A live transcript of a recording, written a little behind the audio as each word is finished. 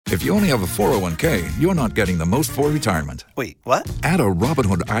If you only have a 401k, you're not getting the most for retirement. Wait, what? Add a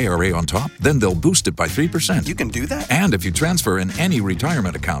Robinhood IRA on top, then they'll boost it by 3%. You can do that? And if you transfer in any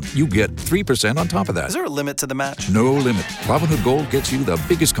retirement account, you get 3% on top of that. Is there a limit to the match? No limit. Robinhood Gold gets you the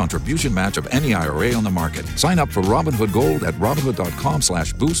biggest contribution match of any IRA on the market. Sign up for Robinhood Gold at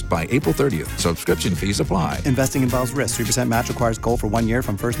Robinhood.com/boost by April 30th. Subscription fees apply. Investing involves risk. 3% match requires gold for 1 year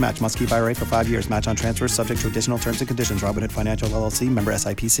from first match. Must keep IRA for 5 years. Match on transfers subject to additional terms and conditions. Robinhood Financial LLC, member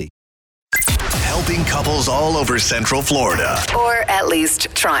SIPC. Helping couples all over Central Florida. Or at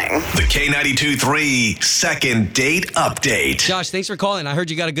least trying. The K92-3 second date update. Josh, thanks for calling. I heard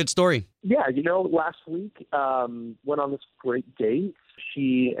you got a good story. Yeah, last week, went on this great date.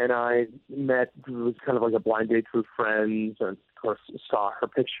 She and I met, it was kind of like a blind date through friends, and of course saw her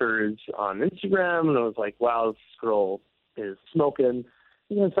pictures on Instagram, and I was like, wow, this girl is smoking.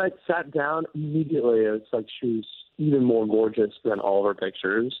 So I sat down immediately. It was like she was even more gorgeous than all of her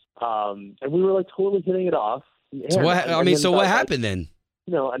pictures. And we were like totally hitting it off. So what happened then?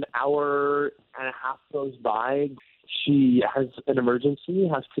 An hour and a half goes by. She has an emergency,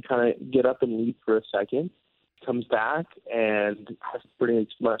 has to kind of get up and leave for a second. Comes back and has to pretty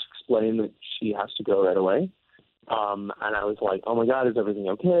much explain that she has to go right away. And I was like, oh my God, is everything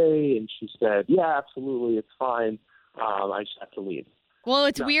okay? And she said, yeah, absolutely, it's fine. I just have to leave. Well,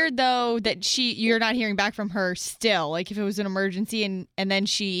 it's weird, though, that you're not hearing back from her still. Like, if it was an emergency and then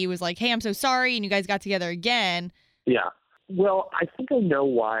she was like, hey, I'm so sorry, and you guys got together again. Yeah. Well, I think I know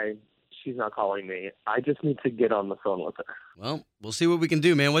why she's not calling me. I just need to get on the phone with her. Well, we'll see what we can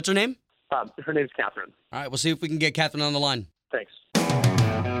do, man. What's her name? Her name's Catherine. All right, we'll see if we can get Catherine on the line. Thanks.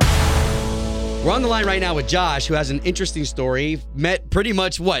 We're on the line right now with Josh, who has an interesting story. Met pretty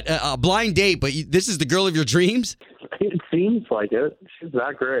much, a blind date, but this is the girl of your dreams? It seems like it. She's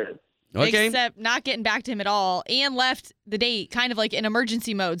that great. Okay. Except not getting back to him at all, and left the date kind of like in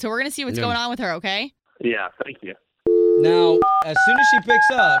emergency mode. So we're going to see what's going on with her, okay? Yeah, thank you. Now, as soon as she picks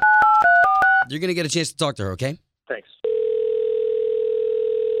up, you're going to get a chance to talk to her, okay? Thanks.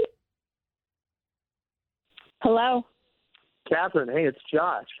 Hello. Catherine, hey, it's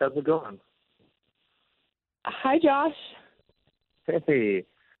Josh. How's it going? Hi, Josh. Hey,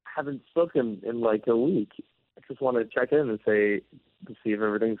 haven't spoken in like a week. I just wanted to check in and to see if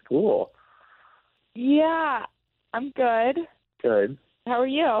everything's cool. Yeah, I'm good. Good. How are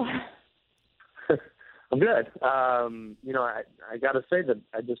you? I'm good. I got to say that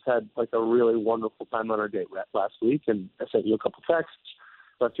I just had like a really wonderful time on our date last week, and I sent you a couple texts,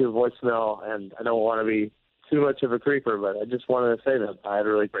 left you a voicemail, and I don't want to be too much of a creeper, but I just wanted to say that I had a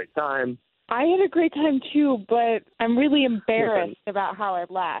really great time. I had a great time too, but I'm really embarrassed about how I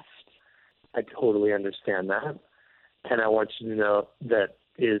left. I totally understand that, and I want you to know that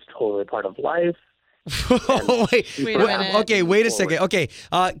is totally part of life. Wait a minute. Okay, wait a second. Okay,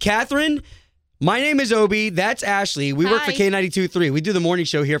 Catherine, my name is Obi. That's Ashley. We work for K92.3. We do the morning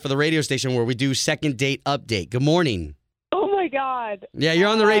show here for the radio station where we do second date update. Good morning. Oh, my God. Yeah, you're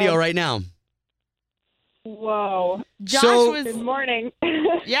on the radio right now. Whoa. Josh was... Good morning.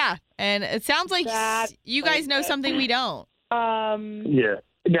 Yeah, and it sounds like you guys know something we don't. Yeah.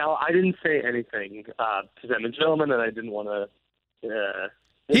 Now, I didn't say anything because I'm a gentleman and I didn't want to...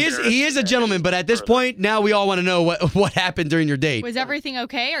 He is a gentleman, but at this point, now we all want to know what happened during your date. Was everything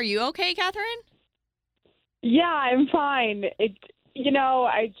okay? Are you okay, Catherine? Yeah, I'm fine. I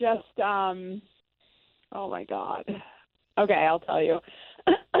just, oh my God. Okay, I'll tell you.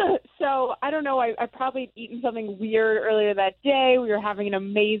 So, I don't know, I probably had eaten something weird earlier that day. We were having an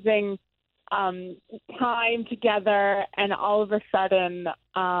amazing time together, and all of a sudden,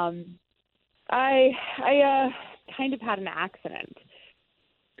 I kind of had an accident.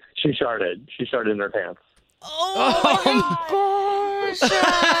 She sharted. She sharted in her pants. Oh my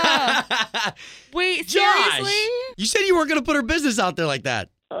gosh. Wait, Josh, seriously? you said you weren't going to put her business out there like that.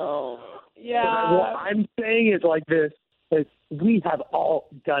 Oh, yeah. What I'm saying is like this. Like, we have all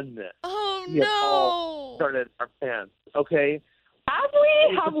done this. Oh, we have all sharted our pants, okay? Have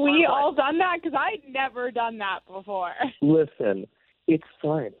we? Have we all done that? Because I'd never done that before. Listen, it's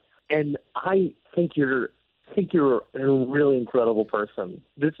fine. And I think you're a really incredible person.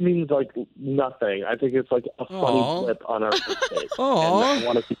 This means like nothing. I think it's like a funny clip on our first date. And I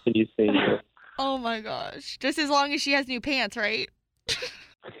want to continue seeing you. Oh my gosh. Just as long as she has new pants, right?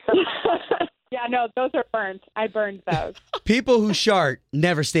 Yeah, no, those are burnt. I burned those. People who shart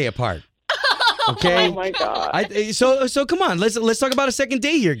never stay apart. Okay. Oh my God. So come on, let's talk about a second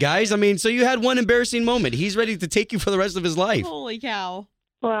date here, guys. I mean, so you had one embarrassing moment. He's ready to take you for the rest of his life. Holy cow.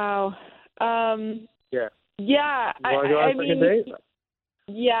 Wow. Yeah. Yeah. You want to go on a second date?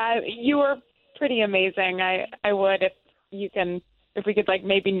 Yeah, you were pretty amazing. I would if you can if we could like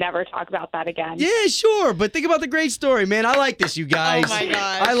maybe never talk about that again. Yeah, sure. But think about the great story, man. I like this, you guys. Oh my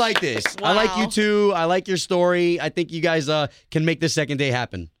gosh. I like this. I like you Wow. too. I like your story. I think you guys can make this second day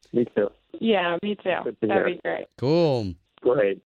happen. Me too. Yeah, me too. Good to That'd hear. be great. Cool. Great.